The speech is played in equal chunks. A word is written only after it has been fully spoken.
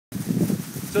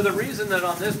So the reason that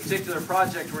on this particular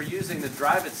project we're using the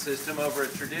DryVit system over a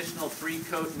traditional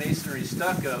 3-coat masonry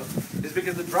stucco is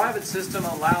because the DryVit system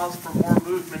allows for more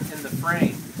movement in the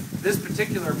frame. This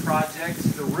particular project,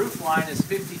 the roof line is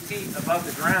 50 feet above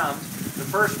the ground. The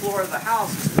first floor of the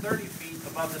house is 30 feet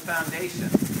above the foundation.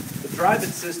 The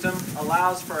DryVit system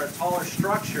allows for a taller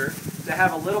structure to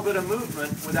have a little bit of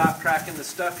movement without cracking the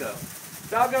stucco.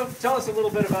 Dalgo, tell us a little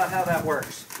bit about how that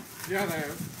works. Yeah,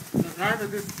 the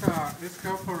DryVit is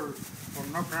helped for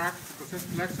no cracks because it's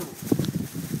flexible.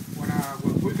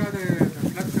 When we got the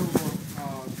flexible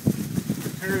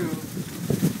material,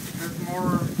 it's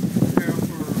more help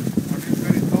for when it's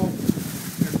very tall,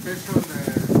 especially the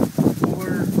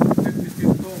over 50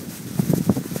 feet tall.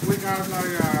 We got like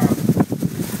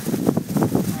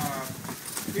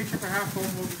each of the half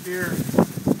almost here,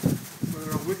 so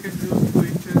we can use 2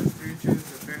 inches, 3 inches,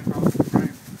 depending on the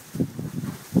frame.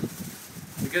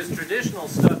 Because traditional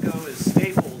stucco is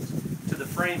stapled to the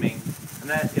framing, and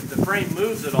that if the frame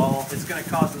moves at all, it's going to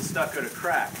cause the stucco to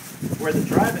crack. Where the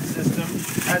DryVit system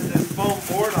has this foam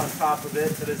board on top of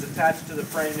it that is attached to the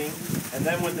framing, and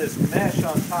then with this mesh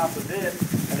on top of it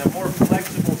and a more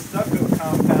flexible stucco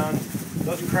compound,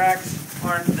 those cracks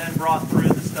aren't then brought through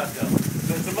the stucco.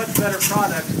 So it's a much better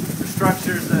product for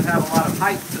structures that have a lot of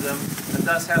height to them and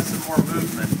thus have some more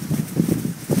movement.